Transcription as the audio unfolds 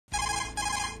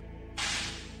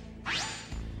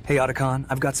Hey Otacon,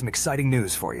 I've got some exciting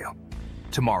news for you.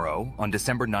 Tomorrow, on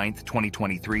December 9th,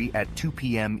 2023 at 2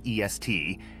 p.m.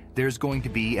 EST, there's going to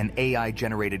be an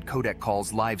AI-generated codec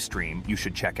calls live stream you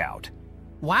should check out.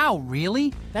 Wow,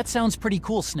 really? That sounds pretty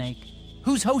cool, Snake.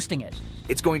 Who's hosting it?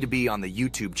 It's going to be on the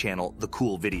YouTube channel The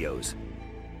Cool Videos.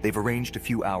 They've arranged a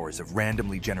few hours of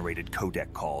randomly generated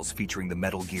codec calls featuring the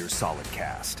Metal Gear Solid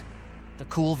cast. The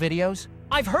Cool Videos?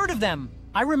 I've heard of them!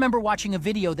 I remember watching a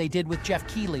video they did with Jeff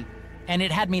Keighley, and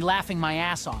it had me laughing my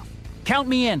ass off. Count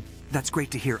me in! That's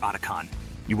great to hear, Otacon.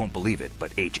 You won't believe it,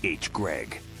 but H.H.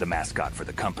 Gregg, the mascot for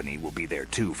the company, will be there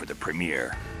too for the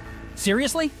premiere.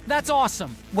 Seriously? That's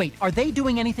awesome! Wait, are they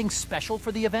doing anything special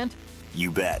for the event?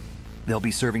 You bet. They'll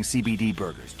be serving CBD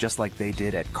burgers, just like they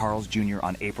did at Carl's Jr.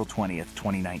 on April 20th,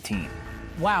 2019.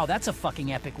 Wow, that's a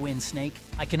fucking epic win, Snake.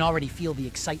 I can already feel the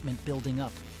excitement building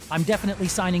up. I'm definitely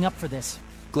signing up for this.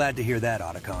 Glad to hear that,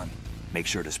 Otacon. Make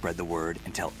sure to spread the word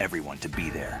and tell everyone to be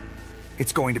there.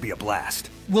 It's going to be a blast.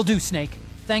 Will do, Snake.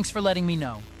 Thanks for letting me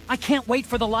know. I can't wait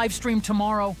for the live stream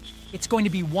tomorrow. It's going to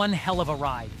be one hell of a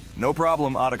ride. No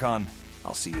problem, Otacon.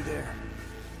 I'll see you there.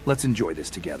 Let's enjoy this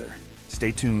together.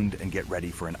 Stay tuned and get ready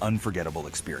for an unforgettable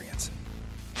experience.